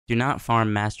do not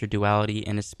farm Master Duality,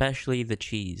 and especially the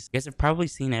cheese. You guys have probably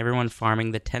seen everyone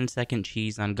farming the 10-second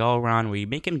cheese on Galron, where you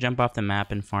make him jump off the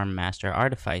map and farm Master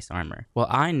Artifice armor. Well,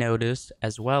 I noticed,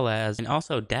 as well as, and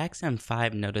also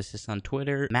DaxM5 noticed this on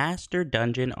Twitter, Master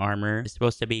Dungeon armor is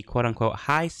supposed to be quote-unquote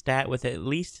high stat with at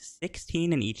least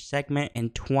 16 in each segment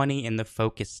and 20 in the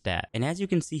focus stat. And as you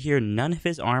can see here, none of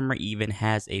his armor even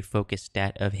has a focus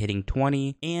stat of hitting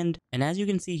 20, and as you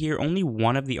can see here, only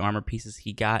one of the armor pieces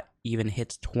he got even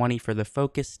hits 20 for the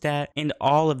focus stat, and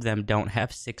all of them don't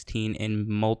have 16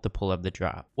 in multiple of the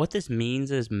drop. What this means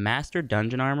is Master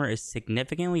Dungeon armor is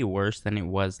significantly worse than it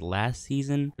was last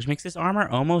season, which makes this armor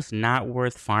almost not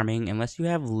worth farming unless you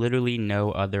have literally no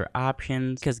other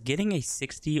options, because getting a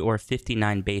 60 or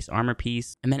 59 base armor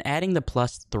piece and then adding the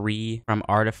 +3 from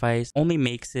Artifice only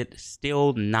makes it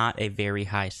still not a very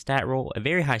high stat roll. A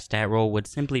very high stat roll would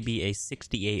simply be a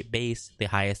 68 base, the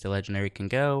highest a legendary can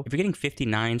go. If you're getting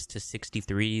 59s to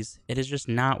 63s, it is just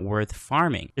not worth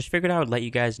farming. Just figured I would let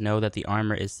you guys know that the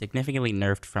armor is significantly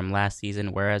nerfed from last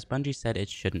season, whereas Bungie said it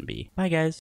shouldn't be. Bye guys.